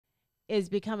is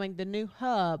becoming the new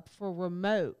hub for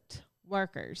remote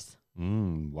workers.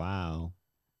 Wow.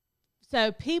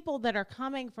 So people that are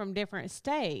coming from different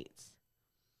states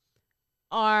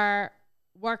are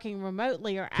working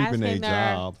remotely or Keeping asking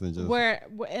their jobs and just where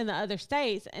in the other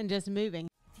states and just moving.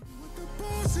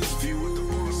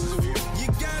 You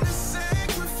gotta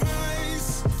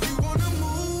sacrifice. You wanna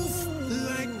move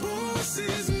like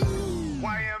bosses move.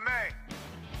 YMA,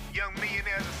 Young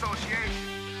Millionaires Association.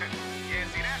 Yeah,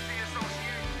 see, that's the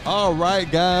association. All right,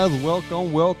 guys,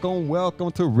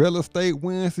 welcome to Real Estate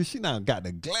Wednesday. She now got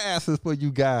the glasses for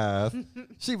you guys.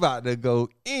 She about to go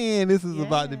in. This is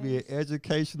about to be an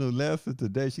educational lesson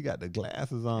today. She got the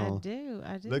glasses on.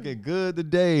 I do. Looking good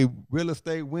today. Real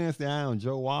Estate Wednesday. I am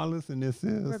Joe Wallace, and this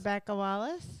is Rebecca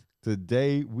Wallace.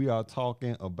 Today we are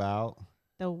talking about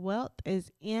The wealth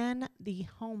is in the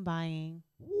home buying.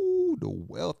 ooh, the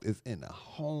wealth is in the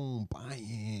home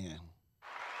buying.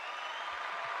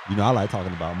 You know, I like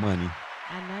talking about money.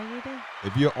 I know you do.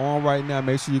 If you're on right now,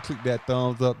 make sure you click that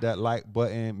thumbs up, that like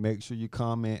button. Make sure you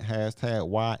comment hashtag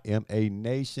YMA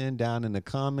Nation down in the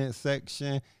comment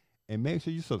section. And make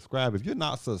sure you subscribe. If you're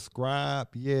not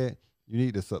subscribed yet, you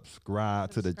need to subscribe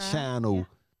to the channel. Yeah.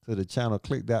 To the channel.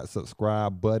 Click that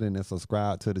subscribe button and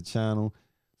subscribe to the channel.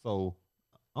 So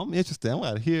I'm interested. I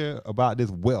want to hear about this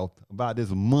wealth, about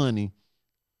this money.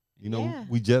 You know, Yeah.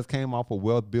 we just came off of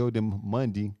Wealth Building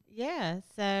Monday. Yeah.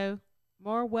 So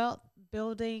more wealth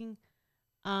building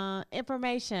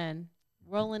information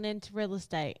rolling into real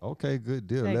estate. Okay, good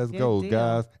deal. Say Let's good go, deal.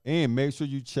 guys. And make sure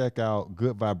you check out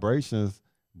Good Vibrations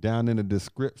down in the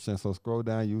description. So scroll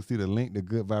down, you'll see the link to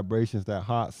Good Vibrations, that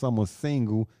hot summer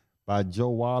single by Joe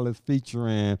Wallace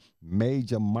featuring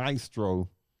Major Maestro.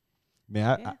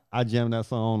 Man, Yeah. I jam that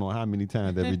song on how many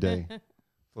times every day.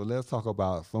 So let's talk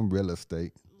about some real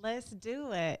estate. Let's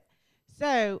do it.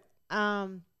 So,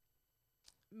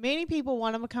 many people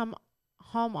want to become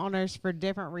homeowners for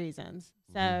different reasons.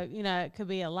 So, you know, it could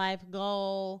be a life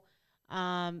goal.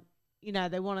 You know,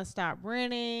 they want to stop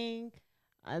renting.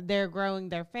 They're growing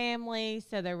their family,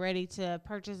 so they're ready to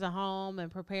purchase a home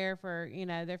and prepare for, you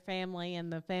know, their family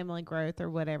and the family growth or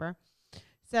whatever.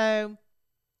 So,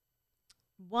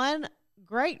 one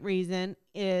great reason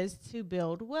is to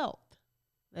build wealth.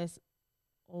 That's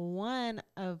one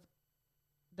of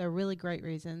the really great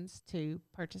reasons to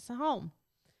purchase a home.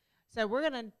 So we're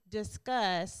going to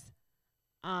discuss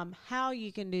how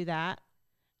you can do that,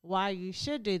 why you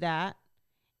should do that,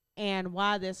 and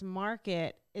why this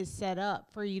market is set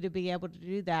up for you to be able to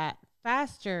do that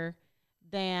faster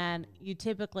than you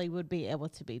typically would be able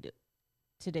to do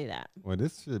that. Well,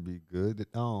 this should be good.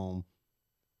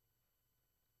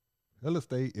 Real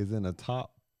estate is in the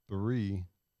top 3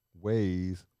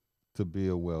 ways to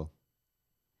build wealth.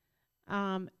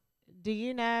 Do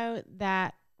you know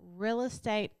that real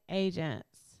estate agents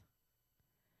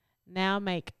now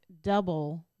make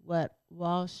double what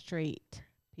Wall Street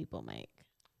people make?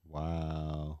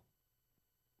 Wow.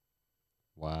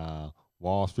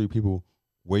 Wall Street people,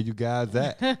 where you guys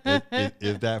at?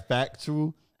 is that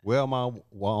factual? Well, I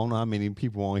don't know how many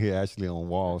people on here actually on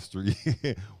Wall Street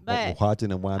But, watching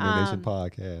the YMA Nation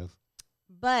podcast.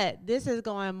 But this is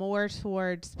going more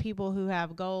towards people who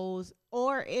have goals,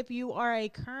 or if you are a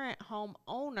current home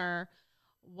owner,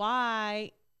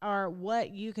 why or what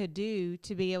you could do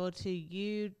to be able to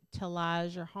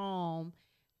utilize your home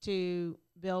to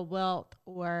build wealth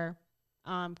or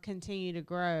continue to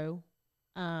grow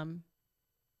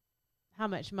how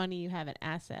much money you have in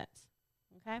assets.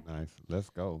 Okay. Nice. Let's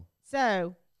go.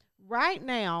 So right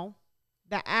now,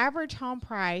 the average home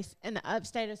price in the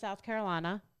upstate of South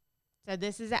Carolina, so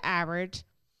this is an average,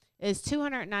 is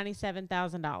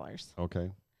 $297,000.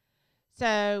 Okay.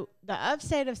 So the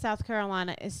upstate of South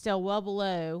Carolina is still well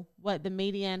below what the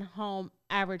median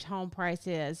average home price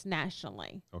is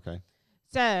nationally. Okay.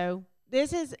 So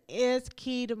this is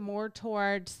keyed more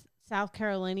towards South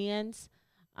Carolinians,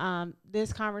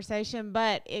 this conversation,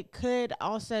 but it could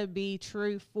also be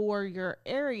true for your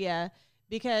area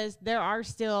because there are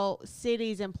still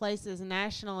cities and places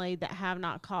nationally that have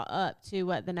not caught up to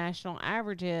what the national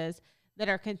average is that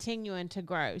are continuing to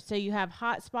grow. So you have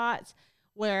hot spots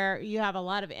where you have a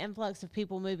lot of influx of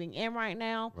people moving in right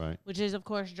now, Right. which is, of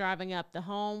course, driving up the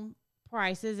home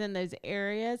prices in those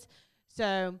areas.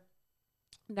 So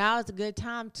now is a good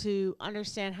time to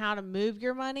understand how to move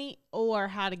your money or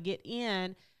how to get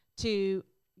in to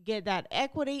get that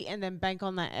equity and then bank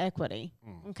on that equity.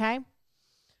 Okay.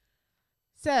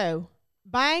 So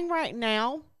buying right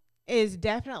now is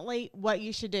definitely what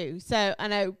you should do. So I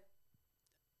know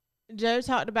Joe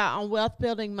talked about on Wealth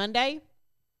Building Monday,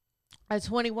 a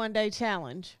 21-day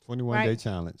challenge. 21-day Right.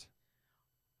 challenge.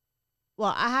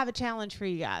 well, I have a challenge for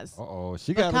you guys. Uh-oh,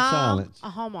 she got a Become challenge. a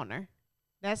homeowner.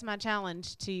 That's my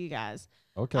challenge to you guys.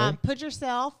 Okay. Put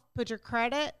your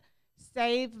credit,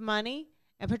 save money,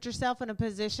 and put yourself in a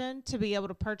position to be able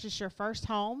to purchase your first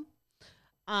home.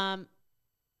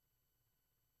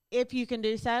 If you can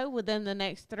do so within the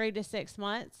next 3 to 6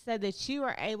 months, so that you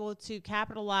are able to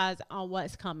capitalize on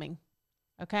what's coming.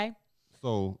 Okay?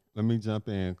 So let me jump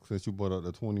in since you brought up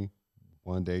the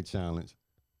 21-day challenge,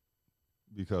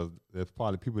 because there's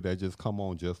probably people that just come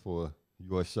on just for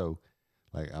your show.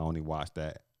 Like, I only watch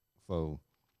that. So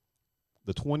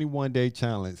the 21-day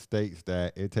challenge states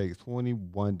that it takes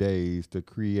 21 days to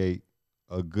create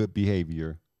a good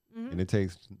behavior, and it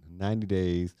takes 90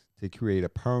 days to create a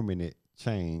permanent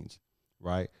change,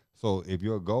 right? So if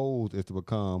your goal is to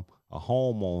become a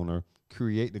homeowner,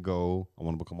 create the goal, I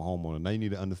want to become a homeowner. Now you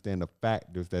need to understand the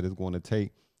factors that it's going to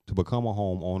take to become a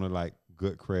homeowner, like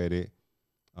good credit,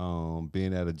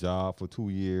 being at a job for 2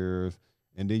 years,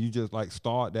 and then you just like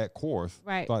start that course.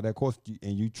 Right. Start that course,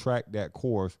 and you track that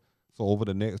course. So over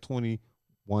the next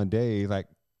 21 days, like,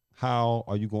 how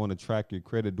are you going to track your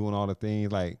credit, doing all the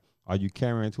things? Like, are you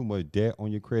carrying too much debt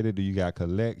on your credit? Do you got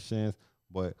collections?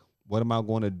 But what am I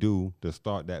going to do to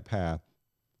start that path?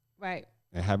 Right.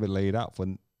 And have it laid out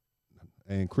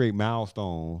and create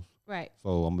milestones. Right.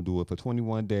 So I'm going to do it for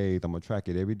 21 days. I'm going to track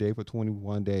it every day for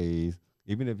 21 days.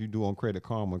 Even if you do on Credit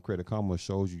Karma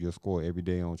shows you your score every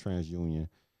day on TransUnion.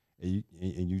 And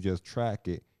you just track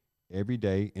it every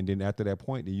day. And then after that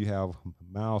point, then you have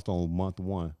milestone month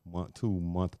 1, month 2,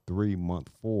 month 3, month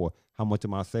 4. How much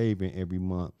am I saving every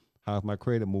month? How's my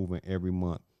credit moving every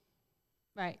month?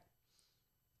 Right.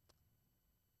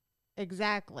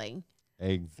 Exactly.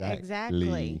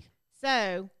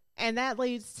 So, and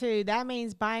that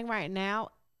means buying right now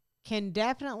can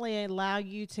definitely allow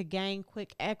you to gain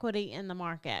quick equity in the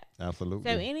market.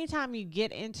 Absolutely. So anytime you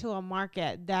get into a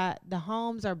market that the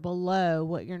homes are below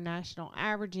what your national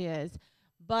average is,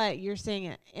 but you're seeing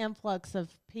an influx of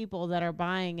people that are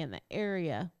buying in the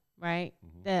area, right?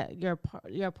 That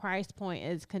your price point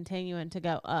is continuing to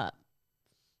go up.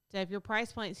 So if your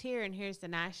price point's here and here's the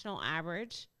national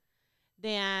average,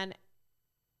 then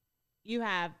you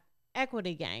have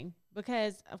equity gain,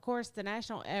 because of course the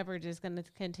national average is going to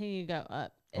continue to go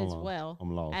up as well.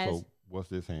 I'm lost. So what's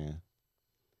this hand?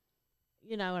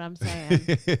 You know what I'm saying?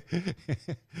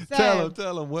 Tell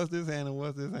them what's this hand and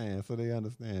what's this hand, so they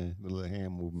understand the little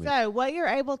hand movement. So what you're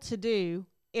able to do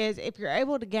is, if you're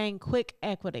able to gain quick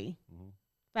equity,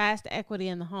 fast equity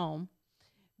in the home,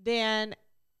 then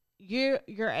you're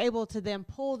able to then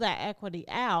pull that equity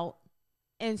out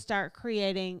and start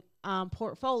creating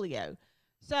portfolio.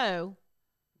 So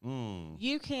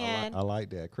you can... I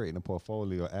like that, creating a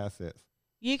portfolio of assets.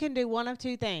 You can do one of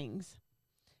two things.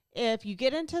 If you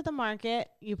get into the market,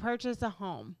 you purchase a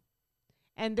home.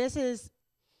 And this is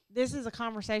a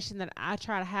conversation that I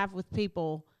try to have with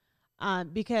people,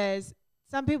 because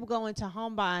some people go into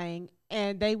home buying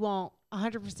and they want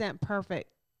 100%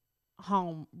 perfect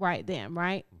home right then,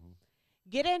 right?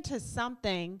 Get into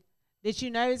something that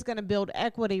you know is going to build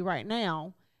equity right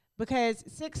now, because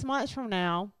 6 months from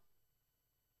now,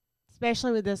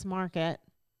 especially with this market,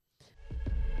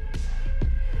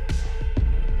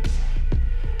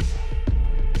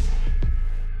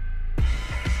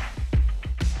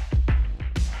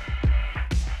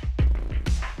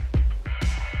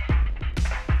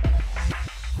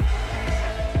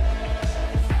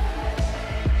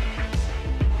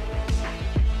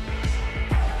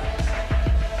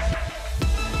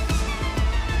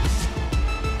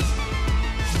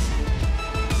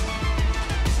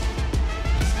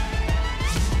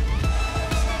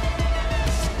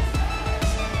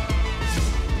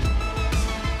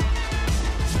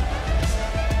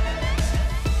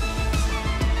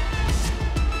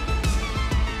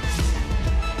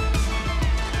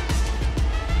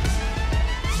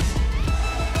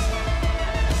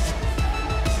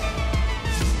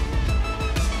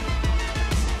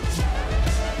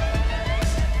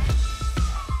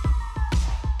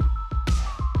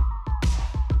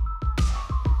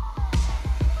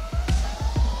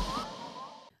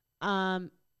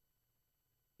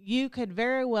 you could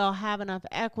very well have enough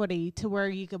equity to where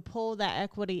you could pull that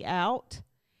equity out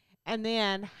and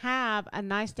then have a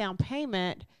nice down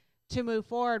payment to move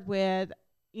forward with,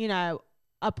 you know,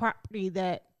 a property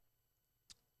that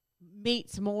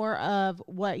meets more of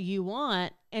what you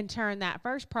want, and turn that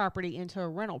first property into a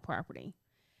rental property.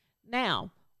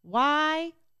 Now,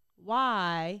 why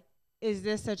is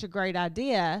this such a great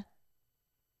idea?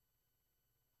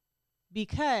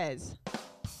 Because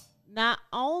not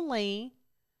only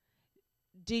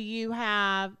do you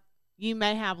have You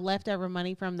may have leftover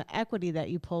money from the equity that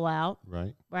you pull out.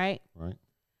 Right. Right. Right.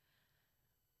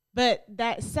 But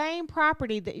that same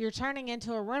property that you're turning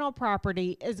into a rental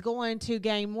property is going to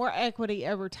gain more equity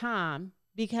over time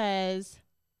because,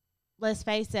 let's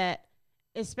face it,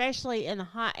 especially in the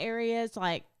hot areas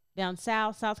like down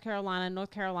south, South Carolina, North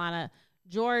Carolina,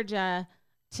 Georgia,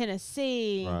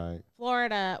 Tennessee, Right.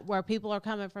 Florida, where people are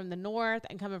coming from the north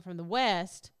and coming from the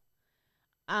west,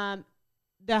 they're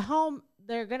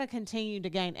going to continue to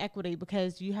gain equity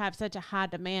because you have such a high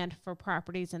demand for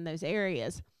properties in those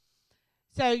areas.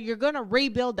 So you're going to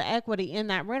rebuild the equity in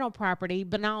that rental property,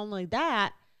 but not only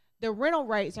that, the rental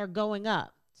rates are going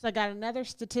up. So I got another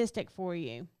statistic for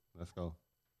you. Let's go.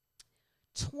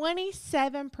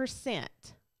 27%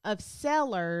 of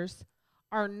sellers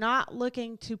are not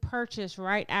looking to purchase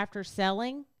right after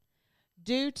selling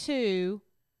due to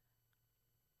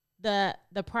the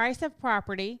price of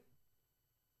property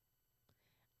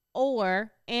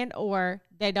or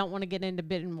they don't want to get into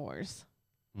bidding wars.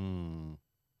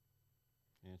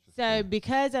 So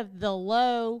because of the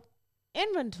low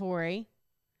inventory,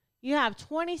 you have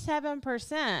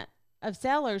 27% of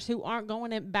sellers who aren't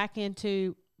going back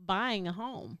into buying a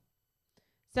home.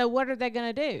 So what are they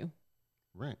going to do?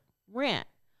 Rent.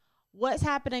 What's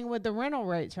happening with the rental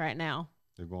rates right now?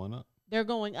 They're going up. They're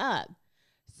going up.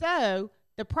 So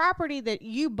the property that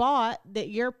you bought that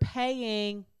you're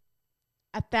paying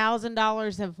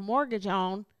 $1,000 of mortgage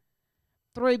on,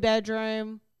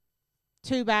 3-bedroom,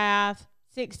 2-bath,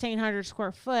 1,600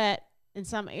 square foot in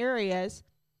some areas,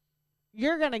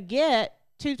 you're going to get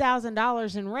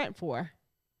 $2,000 in rent for.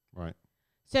 Right.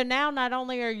 So now not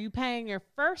only are you paying your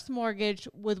first mortgage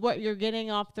with what you're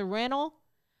getting off the rental,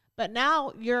 but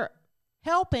now you're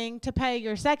helping to pay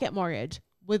your second mortgage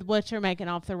with what you're making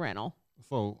off the rental.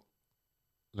 So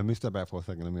let me step back for a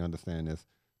second. Let me understand this.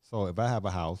 So if I have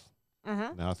a house,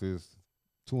 the house is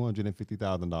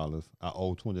 $250,000. I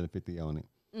owe $250,000 on it.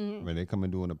 When they come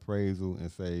and do an appraisal and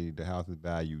say the house is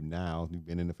valued now, you've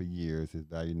been in it for years, it's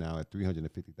valued now at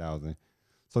 $350,000.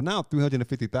 So now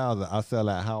 $350,000, I sell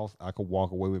that house, I could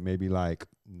walk away with maybe like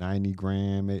 90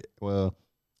 grand. Well,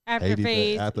 after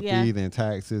fees and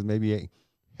taxes, maybe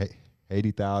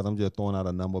 80,000. I'm just throwing out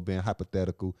a number, being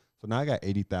hypothetical. So now I got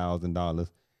 $80,000.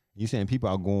 You saying people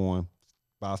are going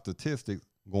by statistics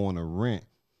going to rent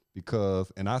because,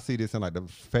 and I see this in like the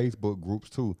Facebook groups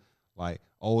too. Like,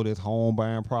 oh, this home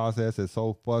buying process is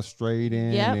so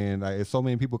frustrating, and like, it's so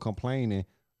many people complaining.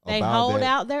 They hold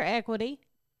out their equity,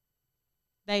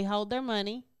 they hold their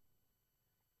money,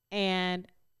 and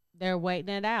they're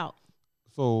waiting it out.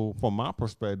 So, from my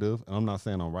perspective, and I'm not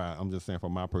saying I'm right, I'm just saying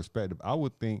from my perspective, I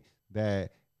would think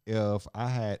that if I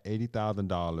had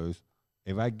 $80,000,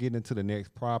 if I get into the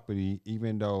next property,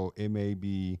 even though it may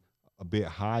be a bit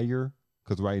higher.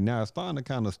 Because right now it's starting to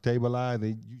kind of stabilize.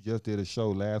 You just did a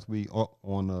show last week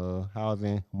on the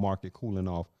housing market cooling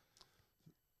off.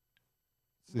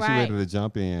 So she ready to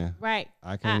jump in. Right.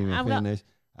 I can't even finish.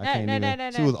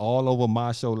 No. She was all over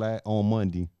my show on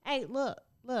Monday. Hey, look.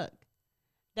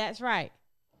 That's right.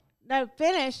 No,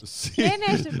 finish,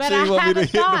 but I have a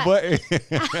thought.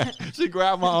 She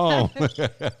grabbed my arm.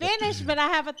 Finish, but I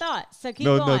have a thought. So keep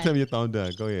going. No, tell me your thought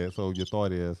done. Go ahead. So your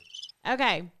thought is?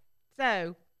 Okay.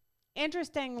 So,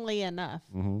 interestingly enough,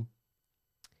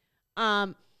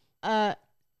 there's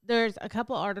a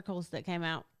couple articles that came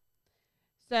out.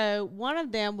 So one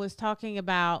of them was talking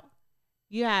about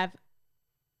this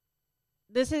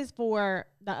is for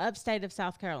the upstate of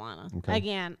South Carolina. Okay.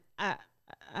 Again, I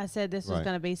said this was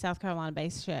going to be South Carolina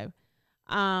based show.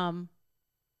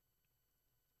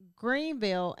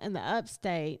 Greenville in the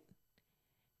upstate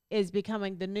is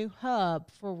becoming the new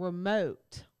hub for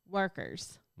remote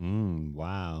workers.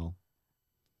 Wow.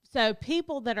 So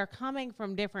people that are coming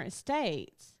from different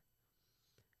states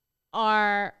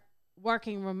are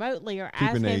working remotely or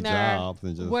keeping asking their jobs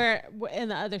and just where in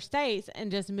the other states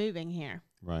and just moving here.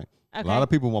 Right. Okay. A lot of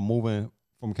people were moving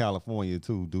from California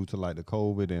too, due to like the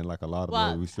COVID and like a lot of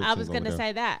the restrictions. I was going to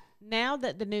say that now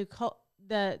that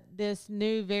this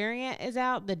new variant is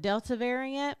out, the Delta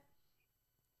variant,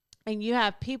 and you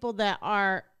have people that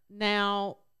are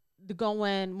now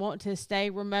want to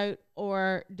stay remote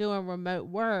or doing remote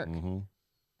work.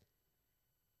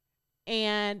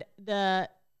 And the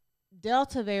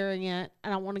Delta variant, I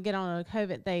don't want to get on a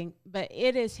COVID thing, but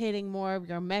it is hitting more of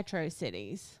your metro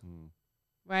cities,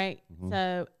 right?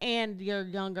 So, and your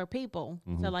younger people.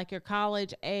 So like your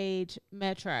college age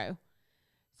metro.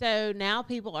 So now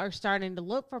people are starting to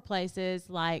look for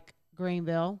places like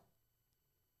Greenville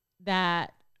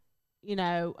that,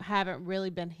 haven't really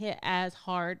been hit as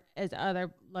hard as other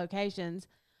locations.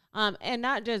 And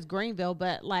not just Greenville,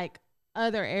 but like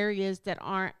other areas that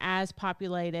aren't as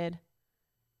populated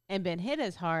and been hit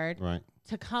as hard Right.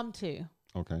 to come to.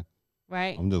 Okay.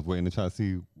 Right. I'm just waiting to try to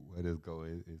see where this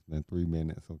goes. It's been 3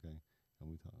 minutes. Okay. And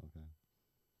we talk. Okay.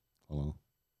 Hold on.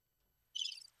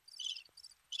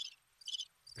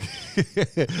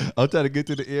 I'm trying to get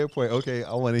to the airport. Okay,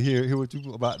 I want to hear what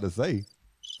you about to say.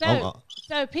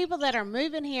 So people that are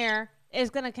moving here is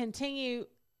going to continue.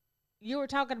 You were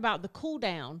talking about the cool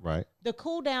down. Right. The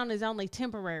cool down is only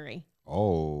temporary.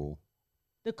 Oh.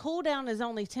 The cool down is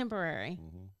only temporary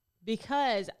Mm-hmm.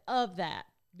 because of that.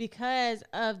 Because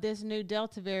of this new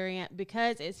Delta variant,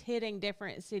 because it's hitting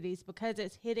different cities, because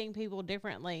it's hitting people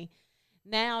differently.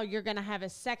 Now you're going to have a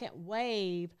second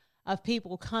wave of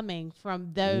people coming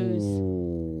from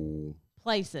those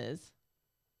places.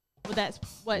 Well, that's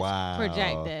what's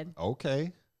projected.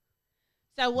 Okay.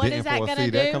 So what is that going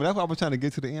to do? That's why I was trying to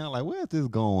get to the end. Like, where's this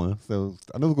going? So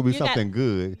I know it's going to be something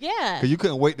good. Yeah. Because you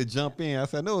couldn't wait to jump in. I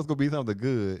said, I know it's going to be something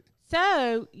good.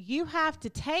 So you have to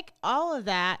take all of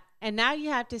that, and now you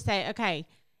have to say, okay,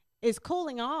 it's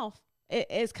cooling off.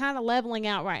 It's kind of leveling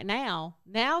out right now.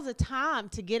 Now's the time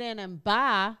to get in and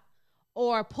buy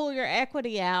or pull your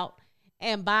equity out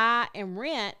and buy and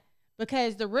rent,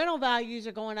 because the rental values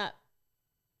are going up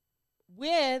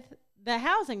with the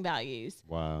housing values.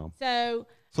 Wow. So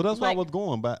that's where I was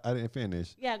going, but I didn't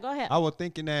finish. Yeah, go ahead. I was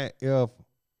thinking that if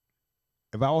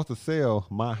I was to sell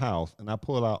my house and I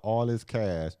pull out all this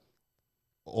cash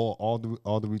or all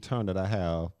the return that I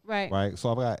have, right?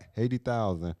 So I've got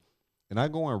 80,000, and I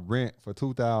go and rent for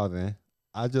 2,000.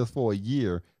 I just for a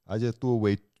year, I just threw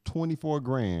away 24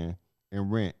 grand in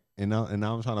rent, and now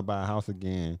I'm trying to buy a house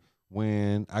again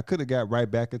when I could have got right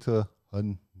back into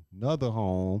another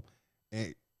home,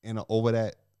 and over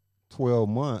that 12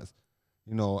 months,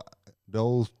 you know,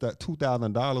 that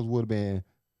 $2,000 would have been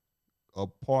a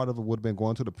part of it would have been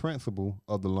going to the principal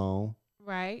of the loan.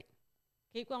 Right.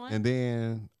 Keep going. And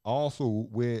then also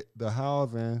with the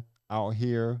housing out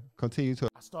here, continue to.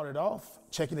 I started off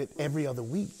checking it every other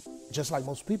week, just like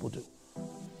most people do.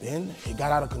 Then it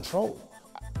got out of control.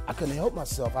 I couldn't help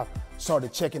myself. I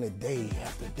started checking it day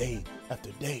after day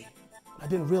after day. I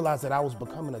didn't realize that I was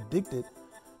becoming addicted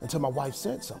until my wife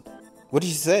said something. What did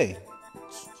she say?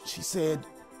 She said,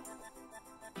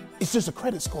 "It's just a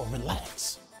credit score,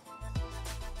 relax."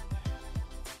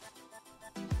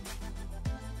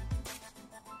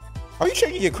 Are you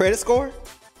checking your credit score?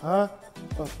 Huh?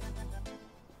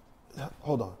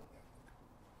 Hold on.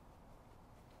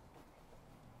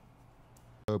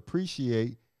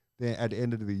 Appreciate that at the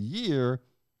end of the year,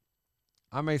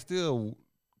 I may still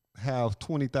have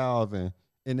 20,000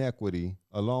 in equity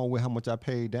along with how much I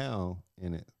paid down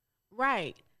in it.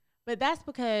 Right. But that's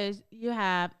because you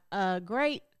have a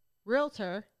great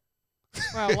realtor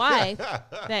or a wife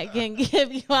that can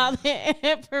give you all the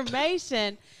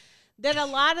information that a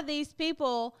lot of these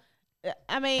people,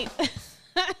 I mean.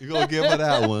 You're going to give her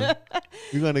that one.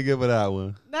 You're going to give her that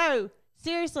one. No,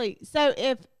 seriously. So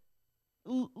if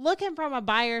looking from a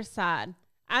buyer's side,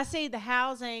 I see the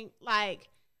housing like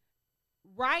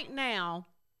right now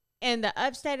in the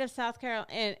upstate of South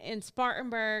Carolina, in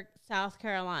Spartanburg, South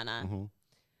Carolina,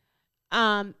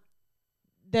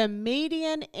 the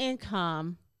median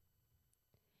income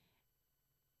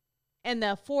and the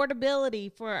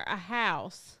affordability for a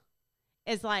house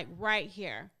is like right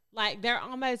here. Like they're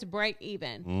almost break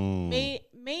even.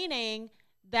 Meaning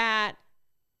that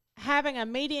having a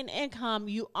median income,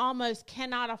 you almost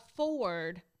cannot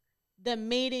afford the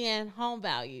median home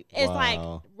value. It's like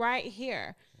right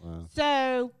here. Wow.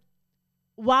 So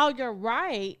while you're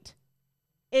right,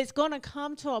 it's going to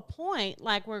come to a point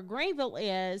like where Greenville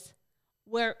is,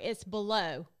 where it's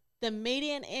below. The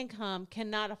median income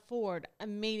cannot afford a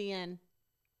median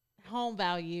home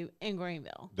value in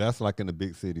Greenville. That's like in the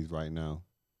big cities right now.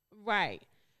 Right.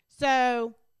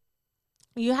 So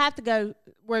you have to go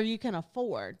where you can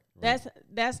afford. Right.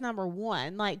 That's number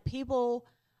one. Like people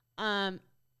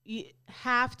you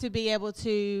have to be able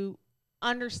to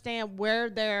understand where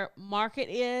their market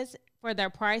is for their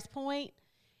price point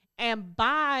and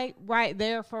buy right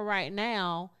there for right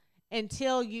now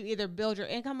until you either build your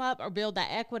income up or build that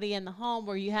equity in the home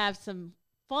where you have some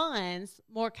funds,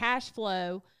 more cash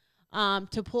flow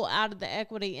to pull out of the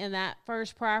equity in that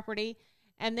first property.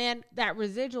 And then that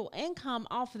residual income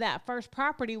off of that first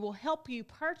property will help you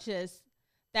purchase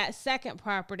that second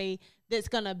property that's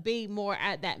going to be more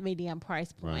at that medium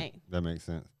price point. Right. That makes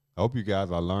sense. I hope you guys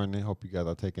are learning. Hope you guys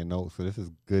are taking notes. So this is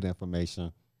good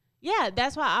information. Yeah,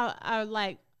 that's why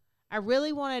I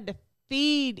really wanted to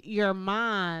feed your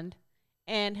mind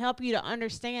and help you to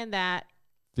understand that.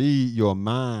 Feed your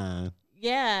mind.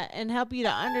 Yeah, and help you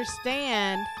to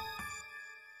understand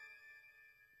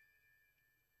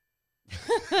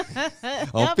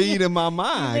I'm feeding my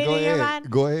mind. Go feeding your ahead. mind?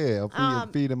 Go ahead.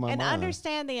 I'm feeding my and mind.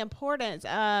 understand the importance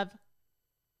of,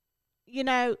 you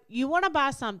know, you want to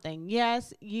buy something.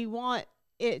 Yes, you want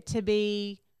it to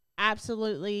be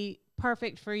absolutely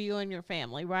perfect for you and your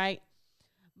family, right?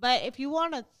 But if you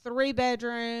want a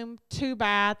 3-bedroom,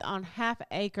 2-bath on half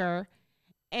acre,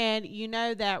 and you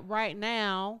know that right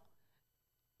now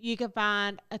you can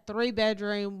find a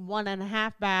 3-bedroom,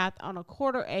 1.5-bath on a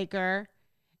 1/4 acre,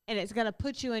 and it's going to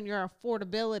put you in your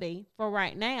affordability for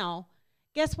right now,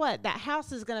 guess what? That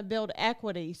house is going to build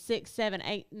equity 6, 7,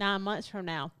 8, 9 months from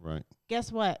now. Right.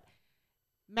 Guess what?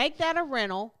 Make that a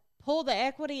rental, pull the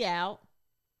equity out,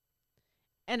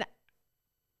 and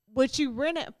what you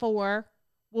rent it for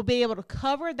will be able to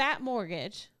cover that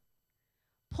mortgage,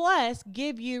 plus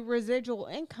give you residual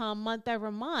income month over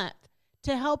month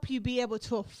to help you be able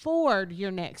to afford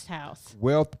your next house.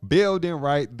 Wealth building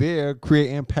right there,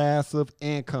 creating passive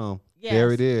income. Yes.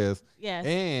 There it is. Yes.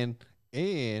 And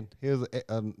here's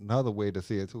another way to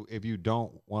see it too. If you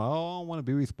don't want to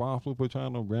be responsible for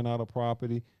trying to rent out a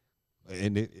property,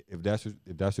 and if that's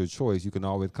your choice, you can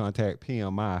always contact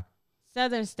PMI.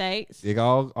 Southern states. You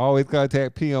can always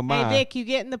contact PMI. Hey, Dick, you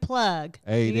getting the plug.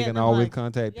 Hey, You they getting can the always plug.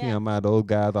 contact Yeah. PMI. Those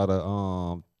guys are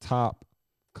the top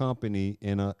company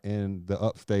in the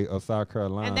upstate of South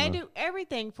Carolina. And they do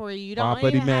everything for you. You don't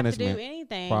Property even have to do management.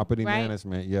 anything. Property right?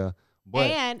 management, yeah. But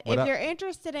And if you're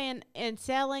interested in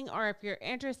selling, or if you're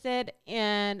interested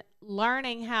in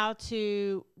learning how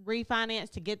to refinance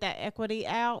to get that equity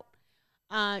out,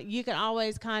 you can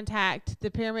always contact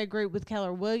the Pyramid Group with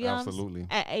Keller Williams. Absolutely.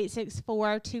 At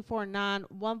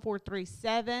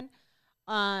 864-249-1437.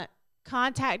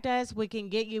 Contact us. We can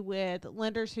get you with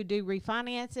lenders who do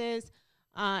refinances.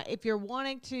 If you're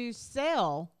wanting to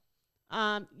sell,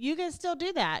 you can still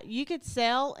do that. You could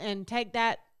sell and take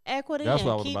that equity that's what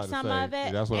I and was keep about some to say. of it.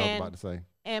 Yeah, that's what I was about to say.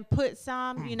 And put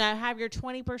some, you know, have your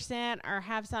 20% or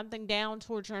have something down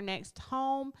towards your next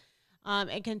home,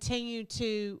 and continue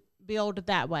to build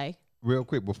that way. Real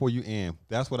quick before you end,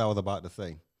 that's what I was about to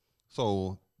say.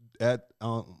 So at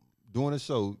doing the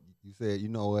show, you said, you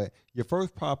know what, your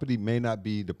first property may not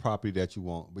be the property that you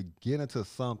want, but get into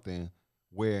something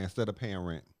where instead of paying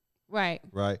rent, Right.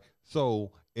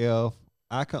 So if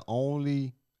I can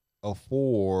only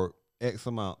afford X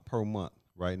amount per month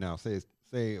right now, say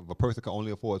if a person can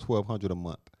only afford $1,200 a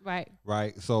month, right?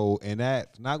 So, and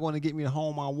that's not going to get me the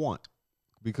home I want,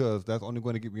 because that's only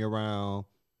going to get me around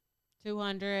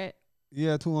 200.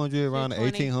 Yeah, 200, around the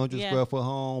 1,800 yeah. square foot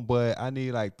home, but I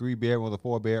need like 3 bedrooms or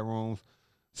 4 bedrooms.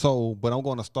 So, but I'm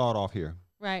going to start off here.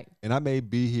 Right. And I may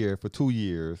be here for 2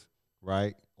 years,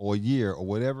 right? Or a year or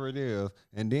whatever it is.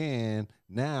 And then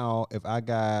now if I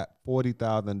got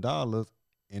 $40,000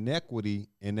 in equity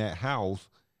in that house,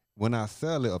 when I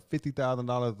sell it, or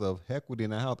 $50,000 of equity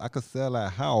in that house, I could sell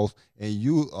that house and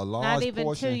use a large Not even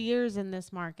portion. 2 years in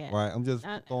this market. Right. I'm just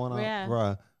throwing out. yeah.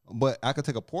 Right. But I could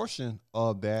take a portion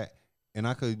of that and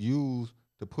I could use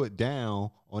to put down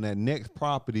on that next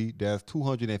property that's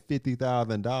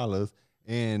 $250,000.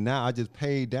 And now I just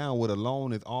paid down with a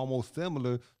loan that's almost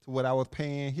similar to what I was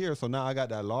paying here. So now I got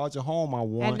that larger home I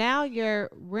want. And now you're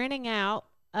renting out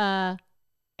a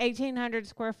 1,800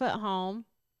 square foot home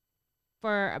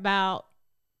for about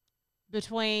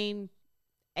between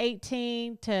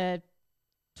 $1,800 to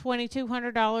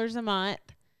 $2,200 a month.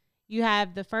 You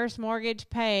have the first mortgage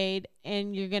paid,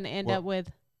 and you're going to end up with.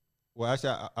 Well,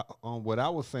 actually, what I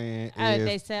was saying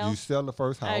they is sell? you sell the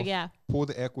first house, yeah. pull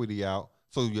the equity out.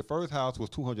 So your first house was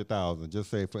 $200,000. Just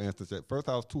say, for instance, that first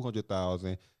house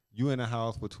 $200,000. You in a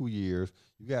house for 2 years.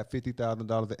 You got $50,000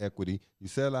 of equity. You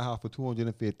sell the house for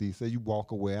 $250,000. Say you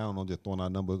walk away. I don't know, just throwing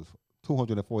out numbers.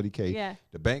 $240K. Yeah.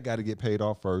 The bank got to get paid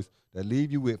off first. That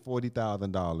leave you with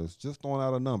 $40,000. Just throwing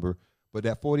out a number. But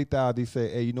that $40,000, they say,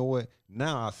 hey, you know what?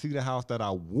 Now I see the house that I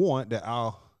want, that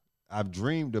I've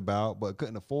dreamed about, but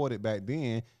couldn't afford it back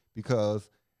then, because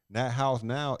that house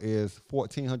now is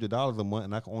 $1,400 a month,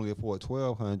 and I can only afford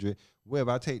 $1,200. Well, if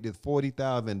I take this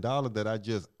 $40,000 that I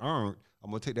just earned,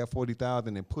 I'm gonna take that $40,000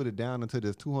 and put it down into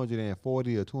this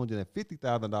 $240,000 or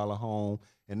 $250,000 home,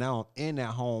 and now I'm in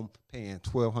that home paying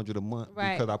 $1,200 a month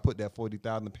because I put that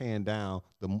 $40,000 paying down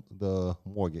the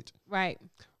mortgage. Right.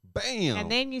 Bam. And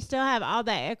then you still have all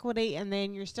that equity, and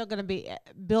then you're still going to be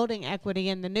building equity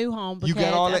in the new home because you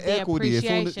got all of that equity. As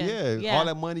soon as, appreciation. all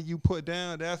that money you put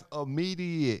down, that's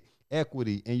immediate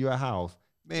equity in your house.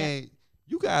 Man,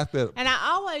 you guys better. And I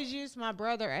always use my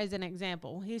brother as an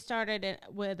example. He started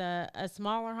with a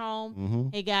smaller home. Mm-hmm.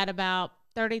 He got about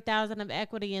 $30,000 of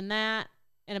equity in that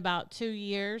in about 2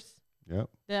 years. Yep.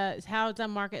 The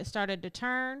housing market started to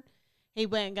turn. He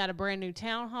went and got a brand new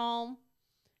townhome.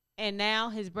 And now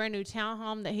his brand new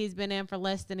townhome that he's been in for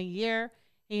less than a year,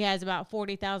 he has about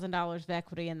 $40,000 of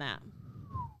equity in that.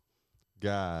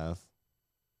 Guys,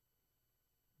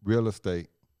 real estate,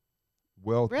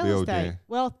 wealth Real building. estate,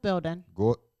 wealth building.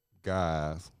 Go,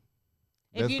 guys.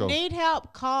 If Let's you go. need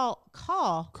help, call.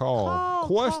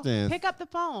 Questions. Pick up the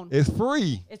phone. It's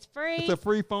free. It's free. It's a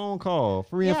free phone call,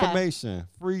 free Yeah. information,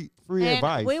 free and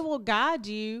advice. we will guide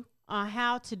you on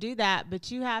how to do that,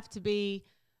 but you have to be,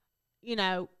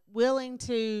 willing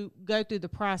to go through the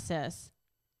process.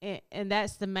 And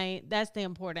that's the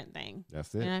important thing.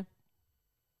 That's it. You know?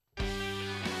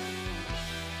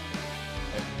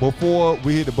 Before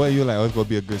we hit the button, you're like, oh, it's going to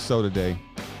be a good show today.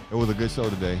 It was a good show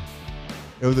today.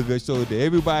 It was a good show today.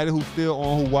 Everybody who's still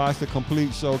on, who watched the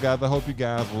complete show, guys, I hope you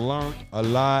guys learned a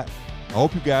lot. I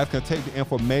hope you guys can take the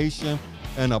information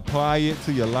and apply it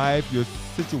to your life, your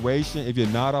situation, if you're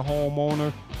not a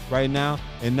homeowner right now,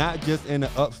 and not just in the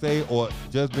upstate or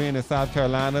just being in South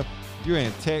Carolina. You're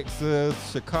in Texas,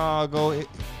 Chicago,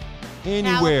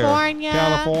 anywhere.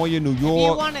 California, New York, If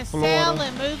you want to Florida. sell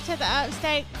and move to the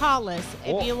upstate, call us.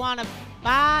 If you want to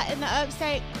buy in the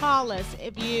upstate, call us.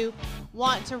 If you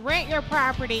want to rent your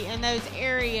property in those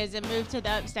areas and move to the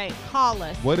upstate, call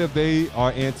us. What if they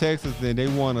are in Texas and they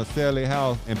want to sell their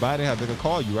house and buy their house? They can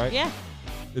call you, right? Yeah.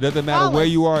 It doesn't matter Call where us.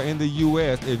 you are in the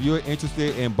U.S. If you're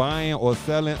interested in buying or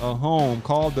selling a home,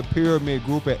 call the Pyramid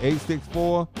Group at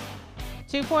 864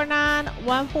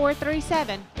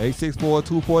 249-1437.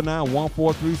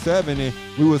 864-249-1437. And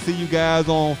we will see you guys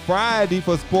on Friday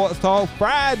for Sports Talk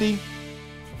Friday.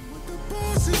 With the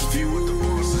boss's view,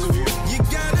 you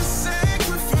gotta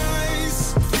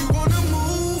sacrifice. You wanna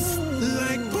move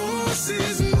like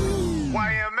bosses move.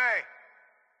 YMA,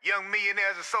 Young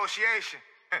Millionaires Association.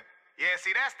 Yeah,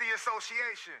 see, that's the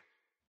association.